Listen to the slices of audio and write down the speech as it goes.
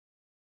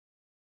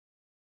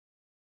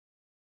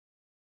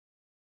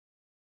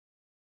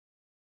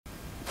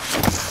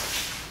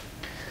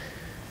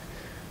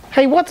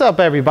Hey, what's up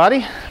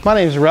everybody? My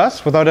name is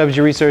Russ with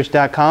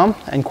rwresearch.com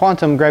and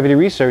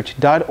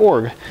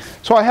quantumgravityresearch.org.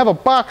 So I have a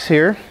box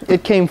here.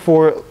 It came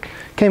from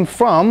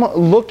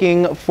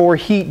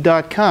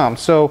lookingforheat.com.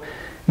 So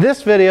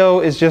this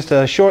video is just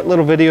a short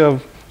little video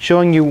of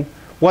showing you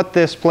what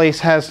this place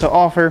has to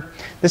offer.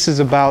 This is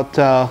about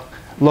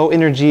low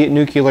energy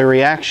nuclear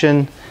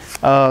reaction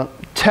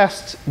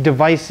test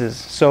devices.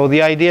 So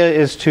the idea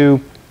is to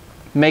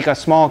make a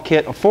small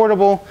kit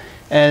affordable,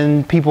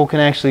 and people can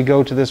actually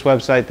go to this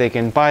website, they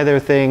can buy their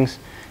things,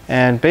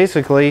 and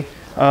basically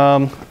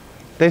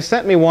they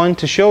sent me one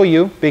to show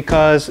you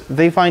because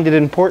they find it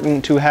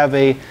important to have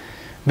a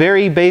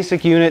very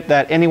basic unit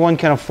that anyone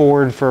can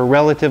afford for a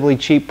relatively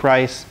cheap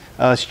price,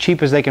 as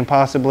cheap as they can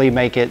possibly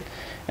make it.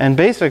 And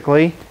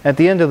basically, at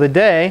the end of the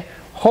day,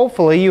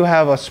 hopefully you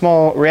have a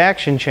small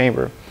reaction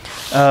chamber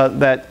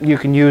that you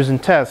can use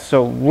and test.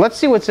 So let's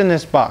see what's in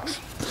this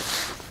box.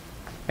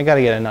 I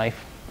gotta get a knife.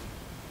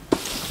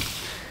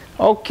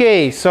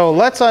 Okay, so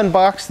let's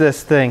unbox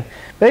this thing.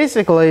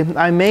 Basically,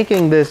 I'm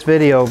making this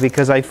video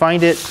because I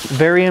find it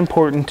very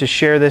important to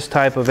share this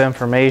type of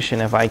information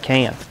if I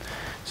can.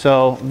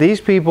 So these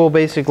people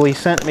basically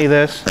sent me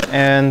this,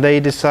 and they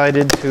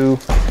decided to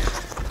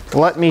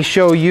let me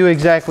show you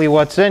exactly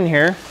what's in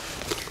here.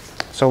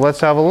 So let's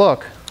have a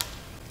look.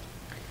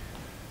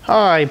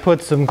 I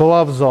put some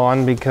gloves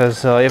on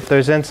because if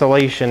there's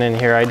insulation in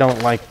here, I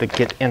don't like to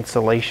get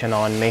insulation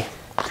on me.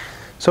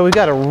 So we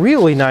got a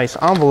really nice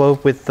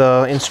envelope with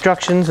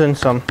instructions and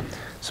some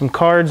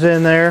cards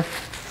in there.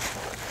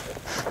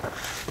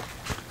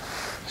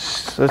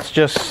 So let's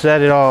just set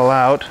it all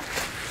out.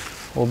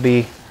 We'll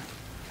be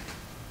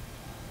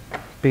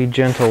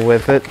gentle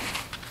with it.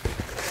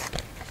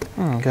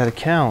 Got a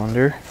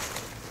calendar.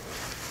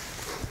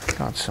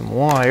 Got some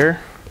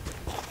wire.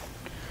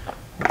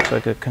 Looks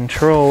like a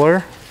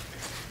controller.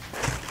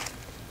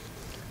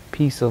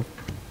 Piece of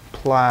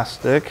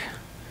plastic.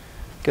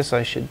 Guess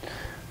I should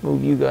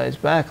move you guys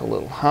back a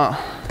little, huh?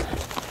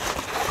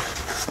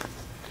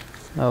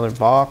 Another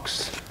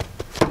box.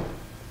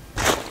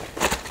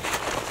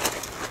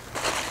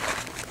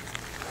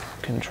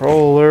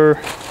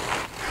 Controller.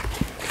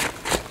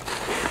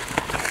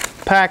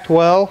 Packed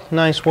well,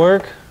 nice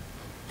work.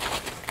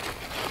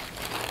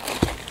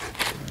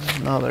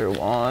 Another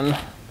one.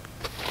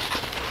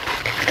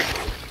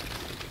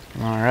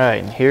 All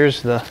right,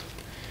 here's the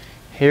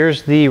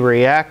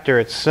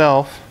reactor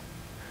itself.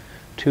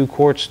 2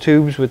 quartz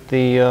tubes with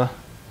the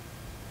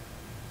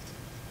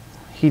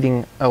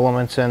heating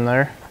elements in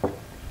there.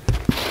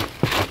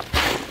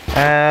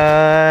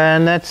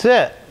 And that's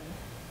it.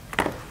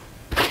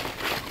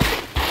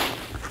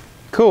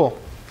 Cool.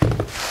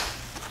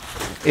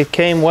 It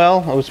came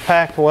well, it was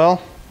packed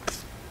well.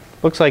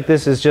 Looks like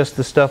this is just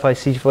the stuff I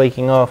see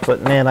flaking off,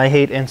 but man, I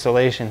hate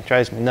insulation. It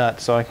drives me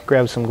nuts, so I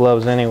grabbed some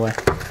gloves anyway.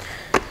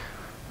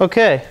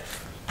 Okay.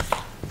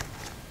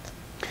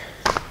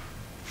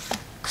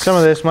 Some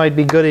of this might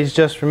be goodies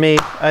just for me,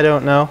 I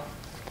don't know.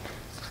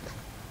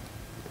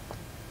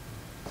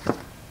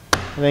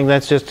 I think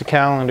that's just a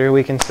calendar,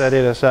 we can set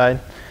it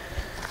aside.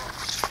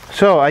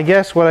 So I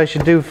guess what I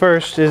should do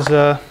first is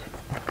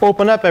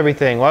open up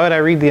everything. Why would I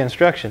read the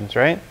instructions,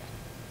 right?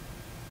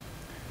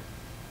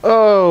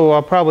 Oh,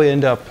 I'll probably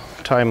end up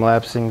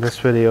time-lapsing this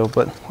video,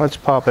 but let's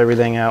pop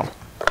everything out.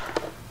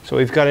 So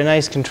we've got a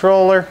nice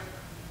controller.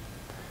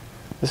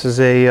 This is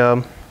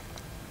a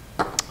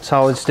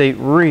solid-state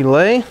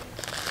relay.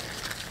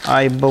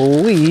 I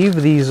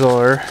believe these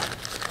are,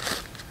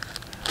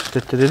 I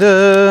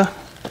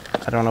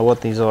don't know what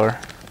these are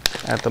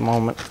at the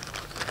moment.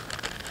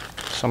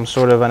 Some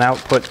sort of an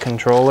output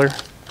controller,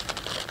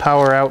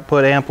 power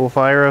output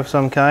amplifier of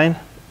some kind,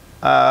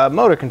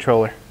 motor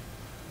controller.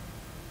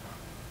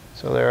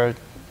 So there are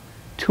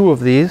 2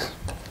 of these.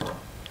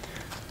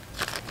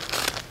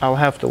 I'll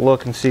have to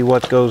look and see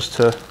what goes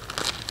to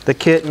the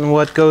kit and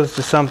what goes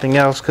to something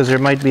else, because there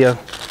might be a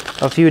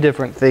few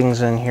different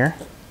things in here.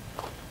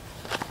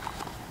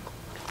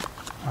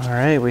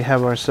 Alright, we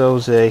have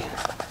ourselves a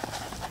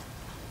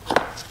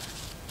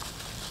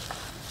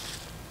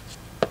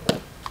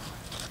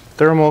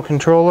thermal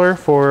controller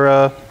for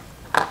our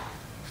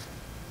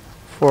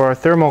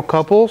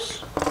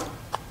thermocouples.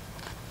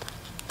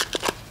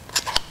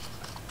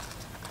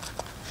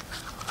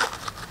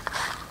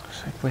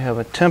 Looks like we have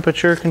a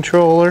temperature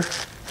controller.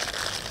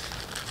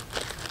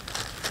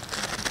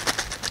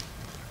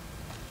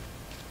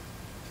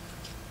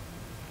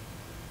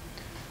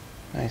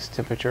 Nice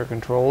temperature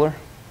controller.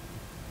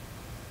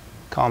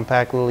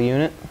 Compact little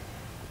unit.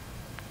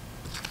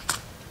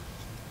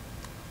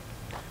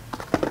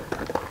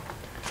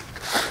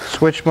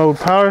 Switch mode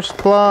power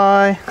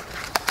supply.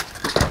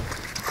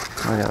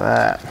 Look at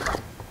that.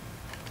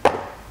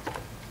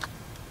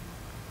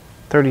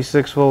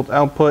 36 volt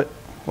output,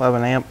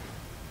 11 amp.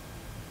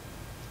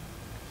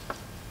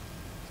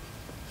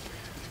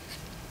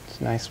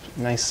 It's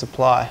nice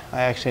supply.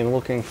 I actually am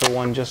looking for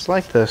one just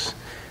like this.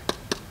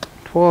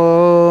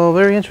 Well,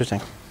 very interesting.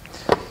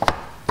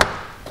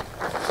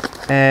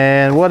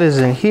 And what is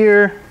in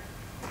here?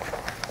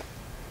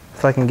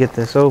 if I can get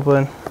this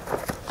open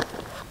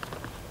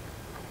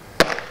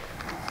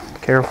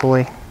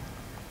carefully.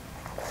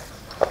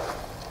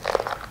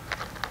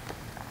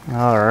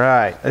 All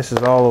right, this is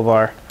all of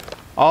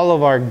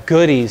our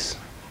goodies.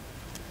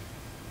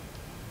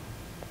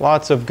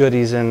 Lots of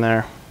goodies in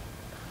there.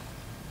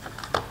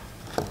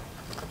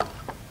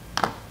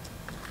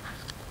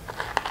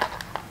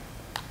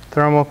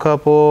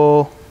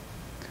 Thermocouple,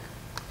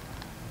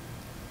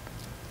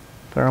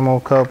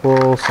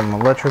 some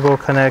electrical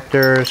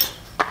connectors.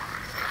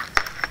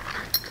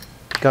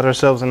 Got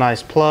ourselves a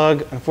nice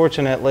plug.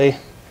 Unfortunately,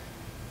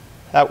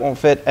 that won't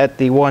fit at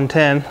the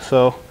 110,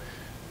 so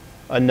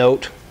a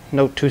note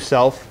to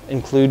self,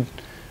 include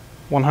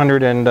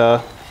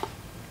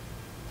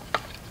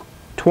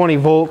 120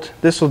 volt.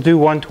 This will do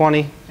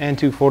 120 and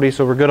 240,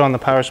 so we're good on the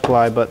power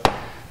supply, but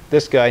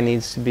this guy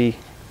needs to be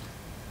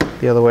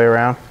the other way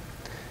around.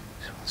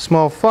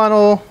 Small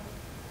funnel,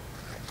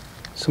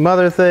 some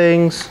other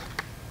things.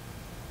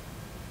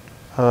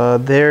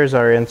 There's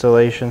our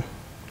insulation.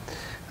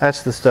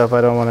 That's the stuff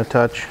I don't want to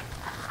touch.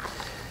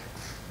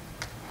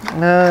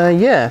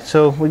 Yeah,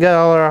 so we got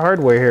all our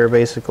hardware here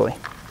basically.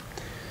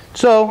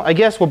 So I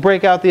guess we'll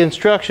break out the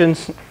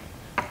instructions,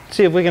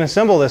 see if we can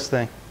assemble this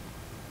thing.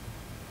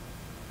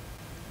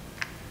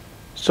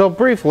 So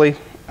briefly,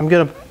 I'm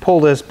going to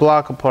pull this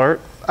block apart.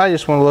 I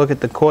just want to look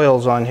at the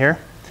coils on here.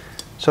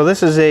 So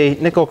this is a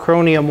nickel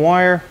chromium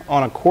wire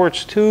on a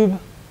quartz tube.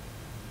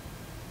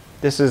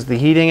 This is the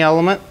heating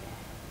element.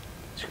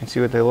 So you can see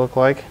what they look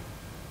like.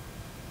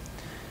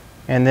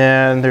 And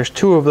then there's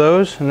two of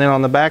those, and then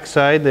on the back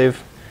side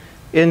they've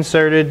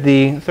inserted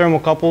the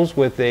thermocouples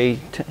with a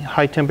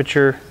high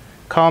temperature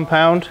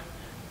compound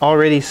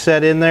already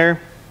set in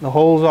there. The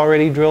hole's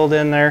already drilled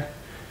in there.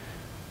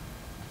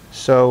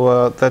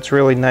 So that's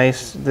really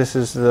nice. This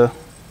is the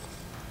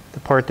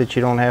part that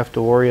you don't have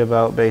to worry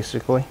about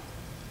basically.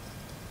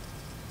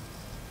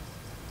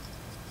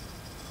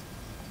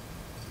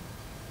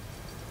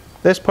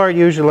 This part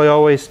usually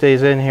always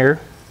stays in here.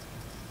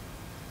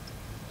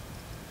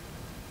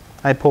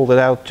 I pulled it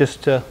out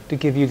just to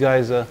give you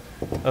guys a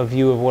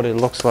view of what it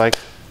looks like.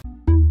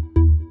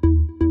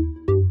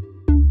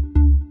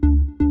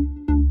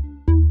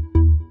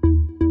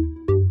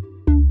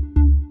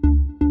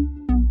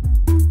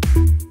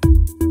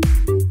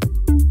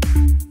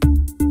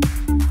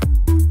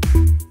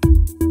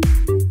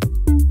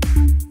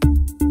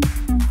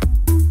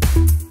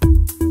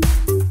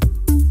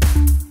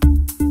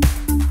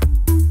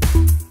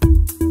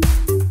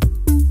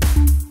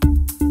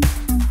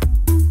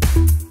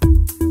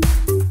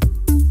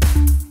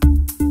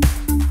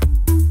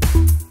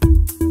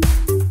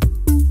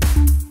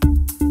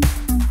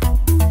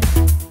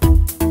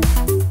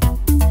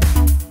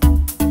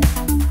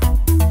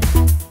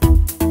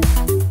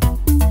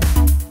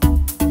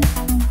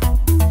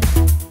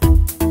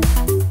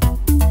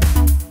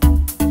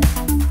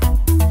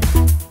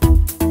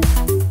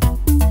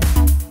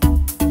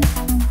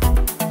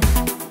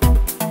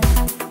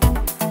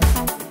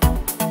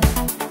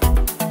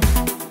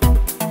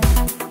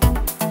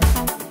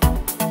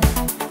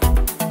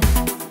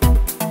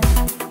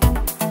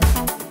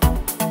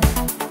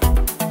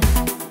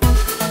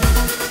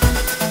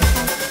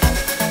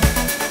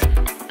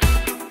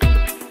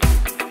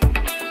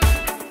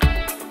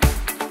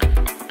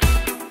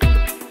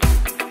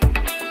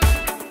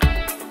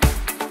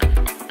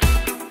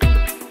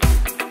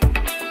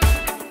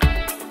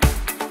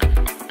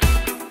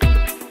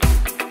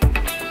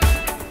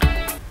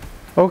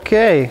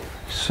 Okay,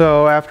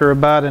 so after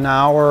about an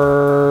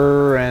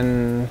hour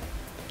and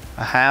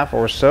a half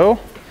or so,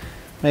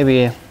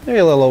 maybe a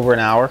little over an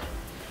hour,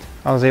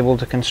 I was able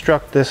to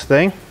construct this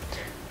thing.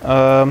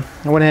 I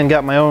went ahead and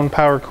got my own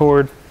power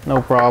cord, no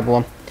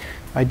problem.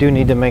 I do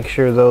need to make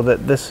sure though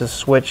that this is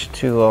switched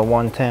to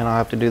 110. I'll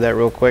have to do that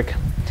real quick.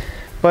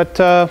 But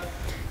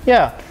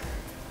yeah,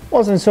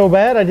 wasn't so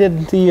bad. I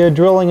did the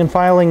drilling and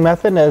filing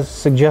method as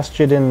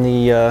suggested in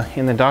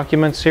the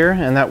documents here,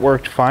 and that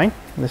worked fine.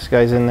 This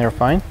guy's in there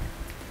fine.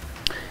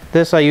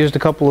 This I used a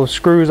couple of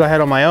screws I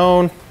had on my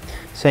own.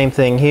 Same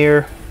thing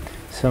here.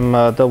 Some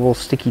double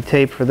sticky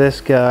tape for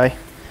this guy.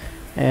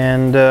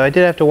 And I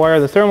did have to wire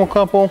the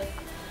thermocouple,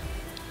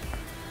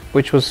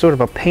 which was sort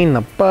of a pain in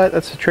the butt.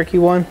 That's a tricky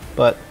one,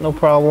 but no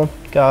problem.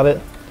 Got it.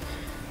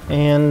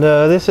 And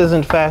this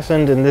isn't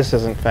fastened and this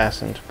isn't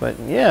fastened. But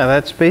yeah,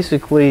 that's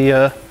basically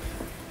the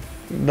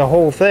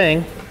whole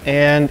thing.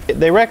 And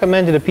they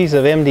recommended a piece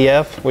of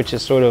MDF, which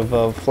is sort of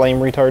a flame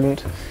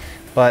retardant,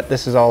 but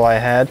this is all I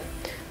had.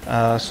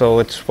 So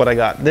it's what I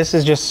got. This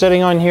is just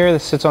sitting on here.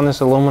 This sits on this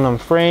aluminum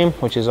frame,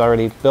 which is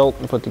already built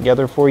and put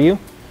together for you.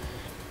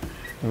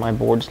 My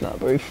board's not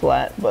very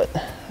flat, but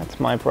that's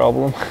my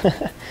problem.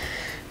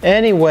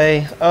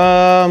 Anyway,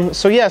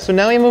 so yeah, so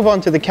now we move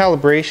on to the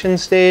calibration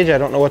stage. I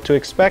don't know what to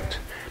expect,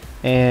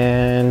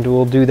 and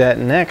we'll do that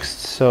next.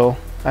 So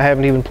I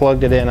haven't even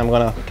plugged it in. I'm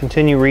going to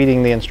continue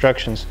reading the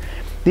instructions.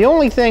 The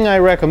only thing I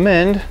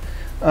recommend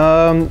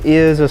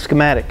is a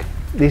schematic.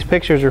 These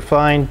pictures are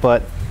fine,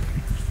 but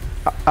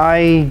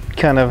I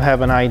kind of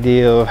have an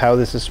idea of how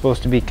this is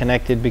supposed to be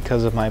connected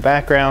because of my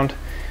background,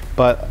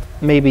 but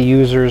maybe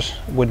users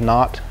would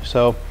not,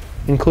 so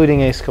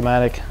including a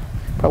schematic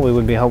probably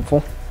would be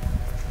helpful.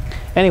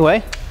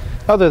 Anyway,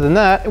 other than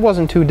that, it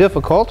wasn't too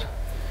difficult.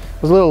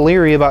 I was a little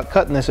leery about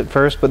cutting this at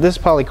first, but this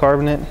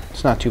polycarbonate,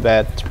 it's not too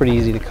bad. It's pretty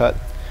easy to cut.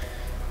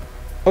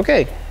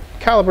 Okay,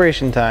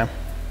 calibration time.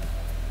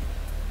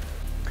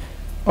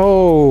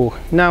 Oh,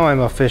 now I'm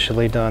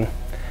officially done.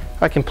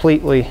 I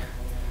completely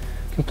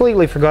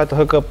forgot to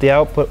hook up the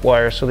output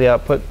wire, so the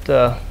output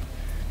to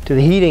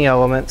the heating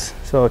elements.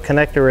 So a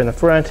connector in the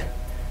front,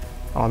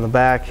 on the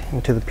back,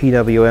 and to the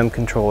PWM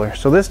controller.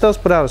 So this does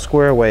put out a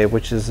square wave,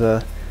 which is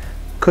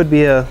could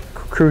be a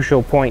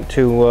crucial point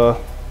to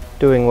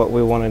doing what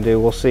we want to do.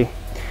 We'll see.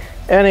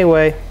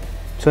 Anyway,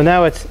 so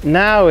now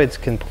it's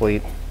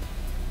complete.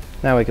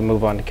 Now we can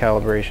move on to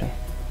calibration.